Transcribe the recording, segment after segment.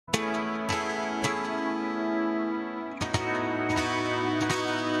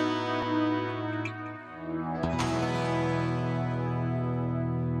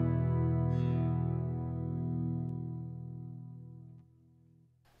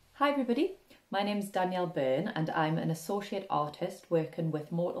Hi everybody, my name's Danielle Burn and I'm an associate artist working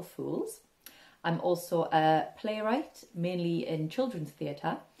with Mortal Fools. I'm also a playwright, mainly in children's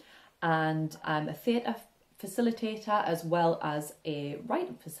theatre, and I'm a theatre facilitator as well as a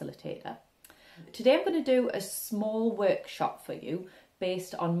writing facilitator. Today I'm going to do a small workshop for you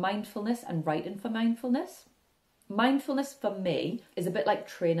based on mindfulness and writing for mindfulness. Mindfulness for me is a bit like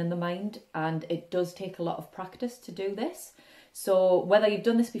training the mind, and it does take a lot of practice to do this. So whether you've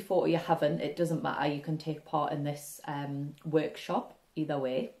done this before or you haven't, it doesn't matter. You can take part in this workshop either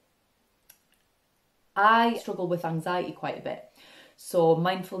way. I struggle with anxiety quite a bit. So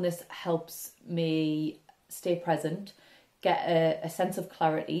mindfulness helps me stay present, get a sense of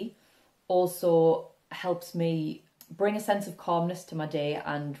clarity, also helps me bring a sense of calmness to my day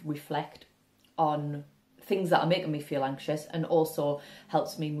and reflect on things that are making me feel anxious, and also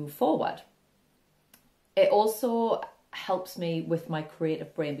helps me move forward. It also helps me with my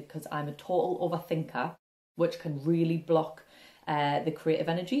creative brain because I'm a total overthinker, which can really block the creative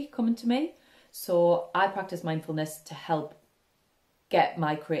energy coming to me. So I practice mindfulness to help get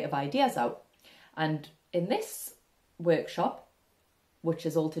my creative ideas out. And in this workshop, which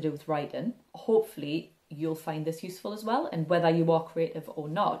is all to do with writing, hopefully you'll find this useful as well. And whether you are creative or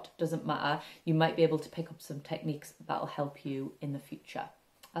not, doesn't matter. You might be able to pick up some techniques that'll help you in the future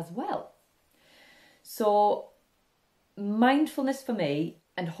as well. So mindfulness for me,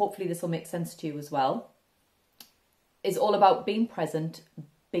 and hopefully this will make sense to you as well, is all about being present,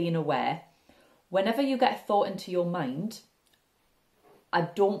 being aware. Whenever you get a thought into your mind, I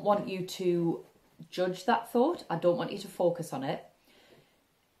don't want you to judge that thought. I don't want you to focus on it.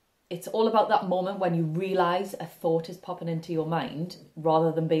 It's all about that moment when you realise a thought is popping into your mind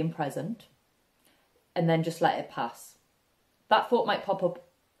rather than being present, and then just let it pass. That thought might pop up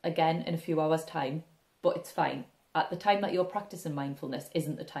again in a few hours' time, but it's fine. At the time that you're practicing mindfulness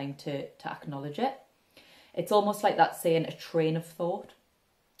isn't the time to acknowledge it. It's almost like that saying, a train of thought.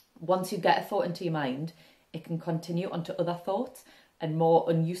 Once you get a thought into your mind, it can continue onto other thoughts and more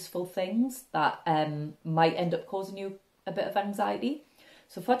unuseful things that might end up causing you a bit of anxiety.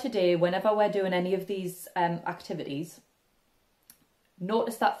 So for today, whenever we're doing any of these activities,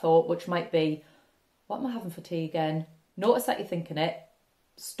 notice that thought, which might be, what am I having for tea again? Notice that you're thinking it,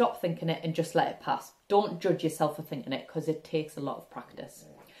 stop thinking it and just let it pass. Don't judge yourself for thinking it, because it takes a lot of practice.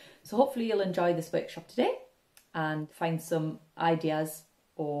 So hopefully you'll enjoy this workshop today and find some ideas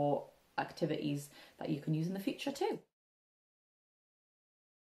or activities that you can use in the future too.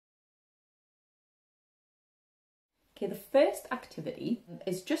 Okay, the first activity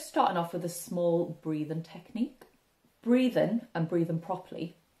is just starting off with a small breathing technique. Breathing and breathing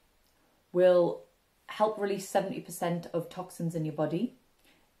properly will help release 70% of toxins in your body.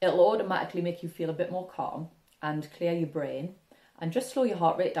 It'll automatically make you feel a bit more calm and clear your brain, and just slow your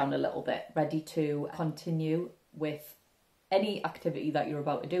heart rate down a little bit, ready to continue with any activity that you're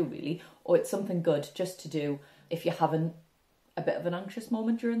about to do really, or it's something good just to do if you're having a bit of an anxious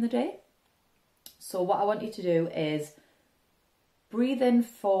moment during the day. So what I want you to do is breathe in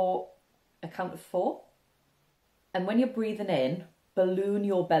for a count of 4. And when you're breathing in, balloon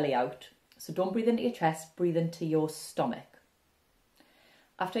your belly out. So don't breathe into your chest, breathe into your stomach.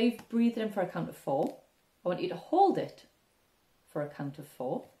 After you've breathed in for a count of 4, I want you to hold it for a count of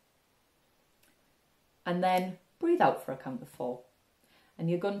 4. And then breathe out for a count of 4.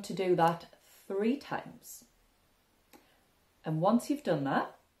 And you're going to do that 3 times. And once you've done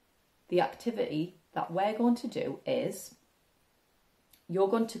that, the activity that we're going to do is, you're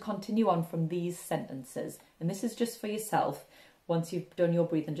going to continue on from these sentences. And this is just for yourself, once you've done your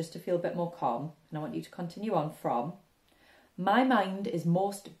breathing, just to feel a bit more calm. And I want you to continue on from, my mind is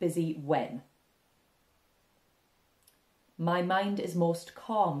most busy when. My mind is most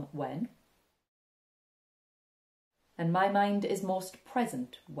calm when. And my mind is most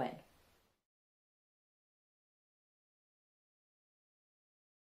present when.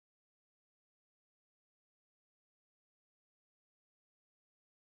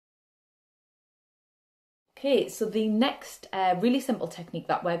 Okay, so the next really simple technique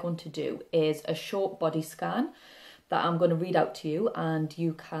that we're going to do is a short body scan that I'm going to read out to you, and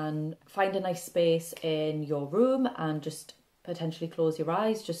you can find a nice space in your room and just potentially close your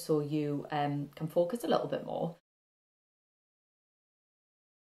eyes just so you can focus a little bit more.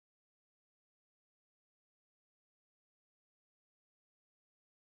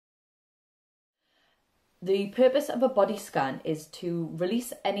 The purpose of a body scan is to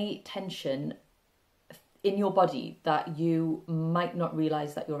release any tension in your body that you might not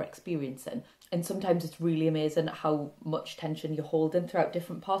realise that you're experiencing. And sometimes it's really amazing how much tension you're holding throughout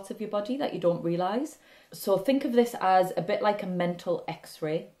different parts of your body that you don't realise. So think of this as a bit like a mental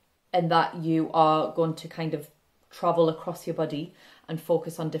x-ray. and that you are going to kind of travel across your body and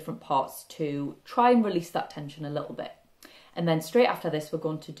focus on different parts to try and release that tension a little bit. And then straight after this, we're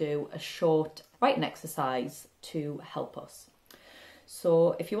going to do a short writing exercise to help us.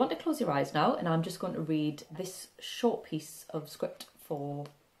 So if you want to close your eyes now, and I'm just going to read this short piece of script for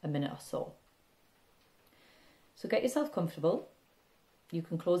a minute or so. So get yourself comfortable. You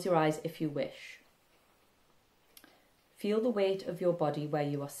can close your eyes if you wish. Feel the weight of your body where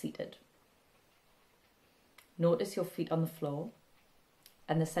you are seated. Notice your feet on the floor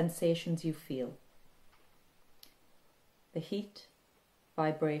and the sensations you feel. The heat,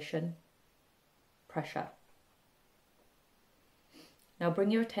 vibration, pressure. Now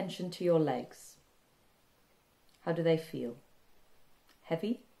bring your attention to your legs. How do they feel?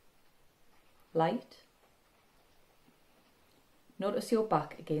 Heavy? Light? Notice your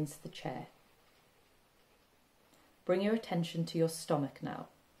back against the chair. Bring your attention to your stomach now.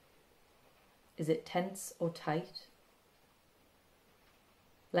 Is it tense or tight?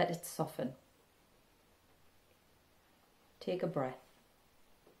 Let it soften. Take a breath.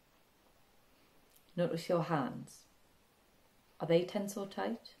 Notice your hands. Are they tense or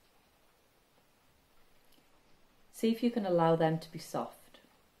tight? See if you can allow them to be soft.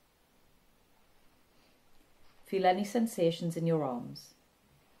 Feel any sensations in your arms.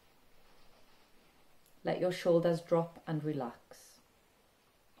 Let your shoulders drop and relax.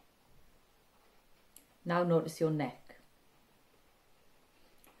 Now notice your neck.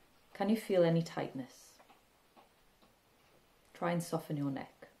 Can you feel any tightness? Try and soften your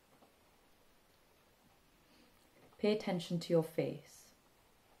neck. Pay attention to your face,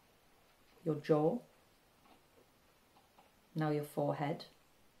 your jaw, now your forehead,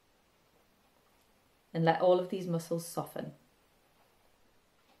 and let all of these muscles soften.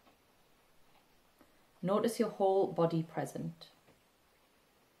 Notice your whole body present.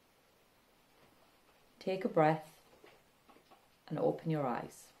 Take a breath and open your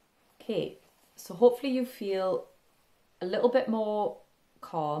eyes. Okay, so hopefully you feel a little bit more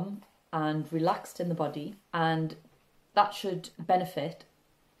calm and relaxed in the body, and that should benefit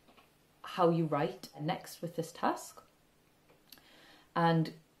how you write next with this task,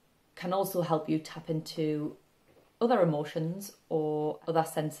 and can also help you tap into other emotions or other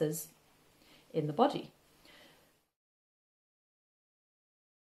senses in the body.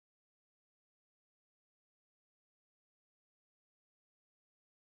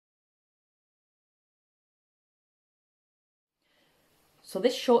 So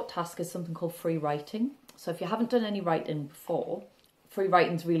this short task is something called free writing. So if you haven't done any writing before, free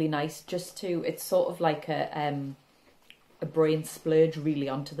writing's really nice. It's sort of like a brain splurge really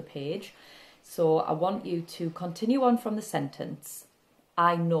onto the page. So I want you to continue on from the sentence,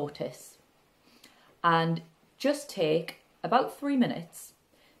 I notice, and just take about 3 minutes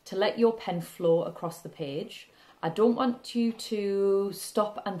to let your pen flow across the page. I don't want you to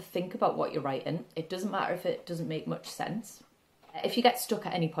stop and think about what you're writing. It doesn't matter if it doesn't make much sense. If you get stuck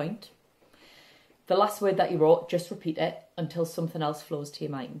at any point, the last word that you wrote, just repeat it until something else flows to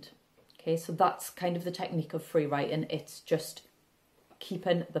your mind. Okay, so that's kind of the technique of free writing. It's just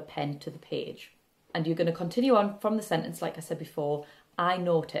keeping the pen to the page. And you're going to continue on from the sentence, like I said before, I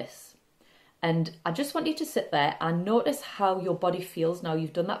notice. And I just want you to sit there and notice how your body feels now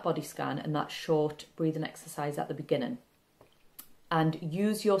you've done that body scan and that short breathing exercise at the beginning. And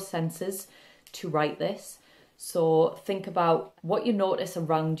use your senses to write this. So think about what you notice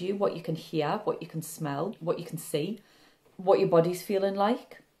around you, what you can hear, what you can smell, what you can see, what your body's feeling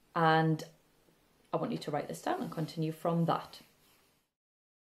like. And I want you to write this down and continue from that.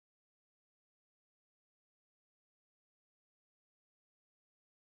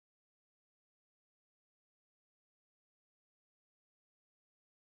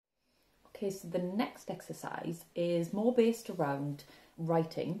 Okay, so the next exercise is more based around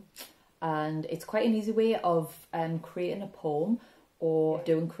writing. And it's quite an easy way of creating a poem or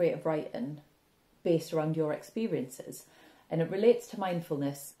doing creative writing based around your experiences. And it relates to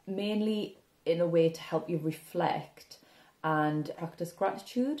mindfulness, mainly in a way to help you reflect and practice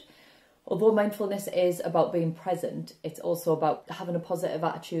gratitude. Although mindfulness is about being present, it's also about having a positive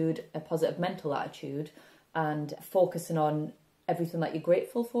attitude, a positive mental attitude, and focusing on everything that you're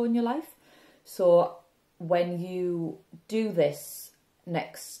grateful for in your life. So when you do this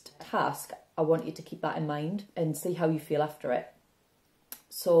next task, I want you to keep that in mind and see how you feel after it.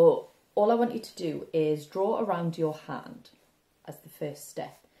 So all I want you to do is draw around your hand as the first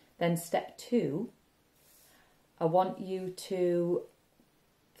step. Then step 2, I want you to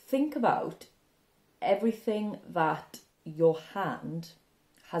think about everything that your hand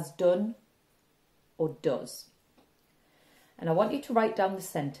has done or does. And I want you to write down the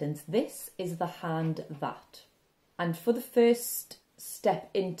sentence, this is the hand that. And for the first step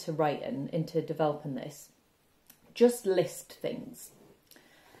into writing, into developing this, just list things.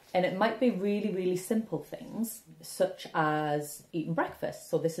 And it might be really, really simple things, such as eating breakfast.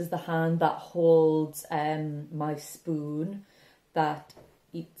 So this is the hand that holds my spoon that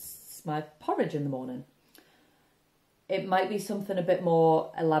eats my porridge in the morning. It might be something a bit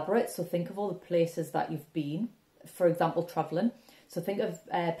more elaborate. So think of all the places that you've been, for example, travelling. So think of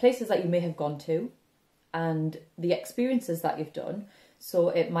places that you may have gone to and the experiences that you've done. So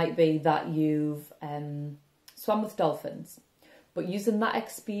it might be that you've swam with dolphins. But using that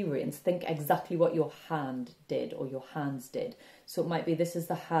experience, think exactly what your hand did or your hands did. So it might be, this is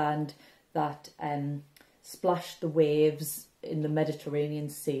the hand that splashed the waves in the Mediterranean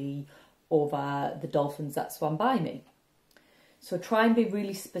Sea over the dolphins that swam by me. So try and be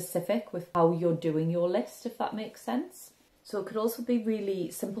really specific with how you're doing your list, if that makes sense. So it could also be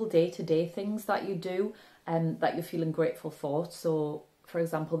really simple day-to-day things that you do that you're feeling grateful for. So, for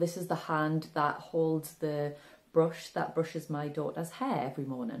example, this is the hand that holds the brush that brushes my daughter's hair every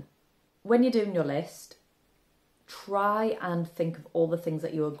morning. When you're doing your list, try and think of all the things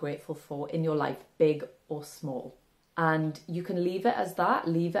that you are grateful for in your life, big or small. And you can leave it as that,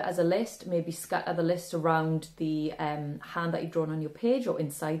 leave it as a list, maybe scatter the list around the hand that you've drawn on your page or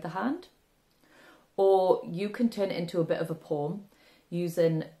inside the hand. Or you can turn it into a bit of a poem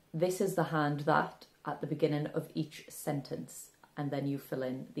using this is the hand that at the beginning of each sentence, and then you fill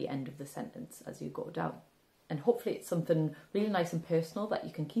in the end of the sentence as you go down. And hopefully it's something really nice and personal that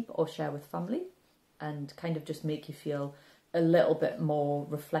you can keep or share with family and kind of just make you feel a little bit more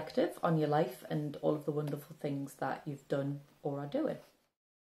reflective on your life and all of the wonderful things that you've done or are doing.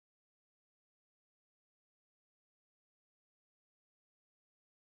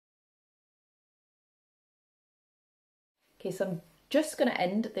 Okay, so I'm just going to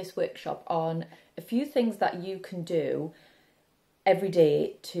end this workshop on a few things that you can do every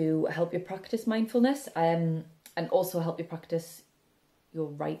day to help you practice mindfulness and also help you practice your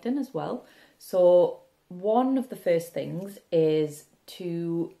writing as well. So one of the first things is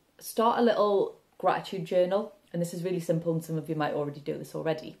to start a little gratitude journal, and this is really simple and some of you might already do this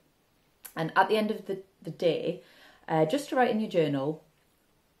already. And at the end of the day, just to write in your journal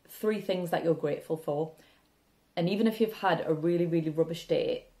 3 things that you're grateful for. And even if you've had a really, really rubbish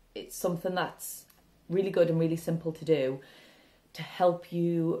day, it's something that's really good and really simple to do to help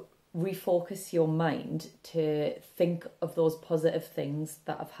you refocus your mind to think of those positive things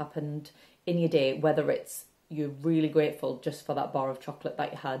that have happened in your day, whether it's you're really grateful just for that bar of chocolate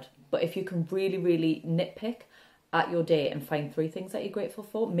that you had. But if you can really, really nitpick at your day and find 3 things that you're grateful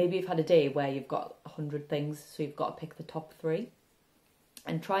for, maybe you've had a day where you've got 100 things, so you've got to pick the top 3.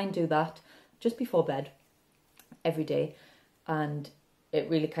 And try and do that just before bed every day. And it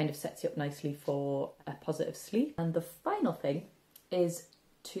really kind of sets you up nicely for a positive sleep. And the final thing is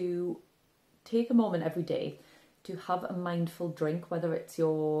to take a moment every day to have a mindful drink, whether it's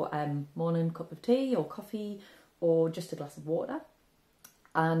your morning cup of tea or coffee or just a glass of water.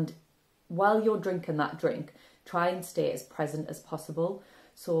 And while you're drinking that drink, try and stay as present as possible.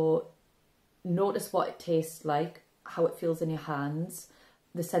 So notice what it tastes like, how it feels in your hands,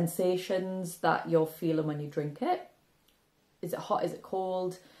 the sensations that you're feeling when you drink it. Is it hot? Is it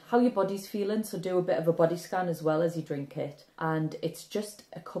cold? How your body's feeling. So do a bit of a body scan as well as you drink it. And it's just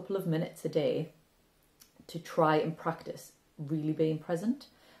a couple of minutes a day to try and practice really being present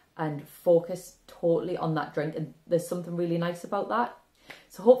and focus totally on that drink. And there's something really nice about that.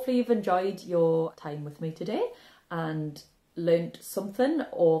 So hopefully you've enjoyed your time with me today and learned something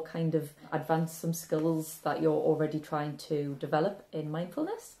or kind of advanced some skills that you're already trying to develop in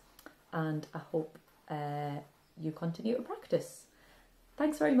mindfulness. And I hope you continue to practice.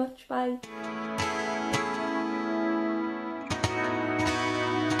 Thanks very much. Bye.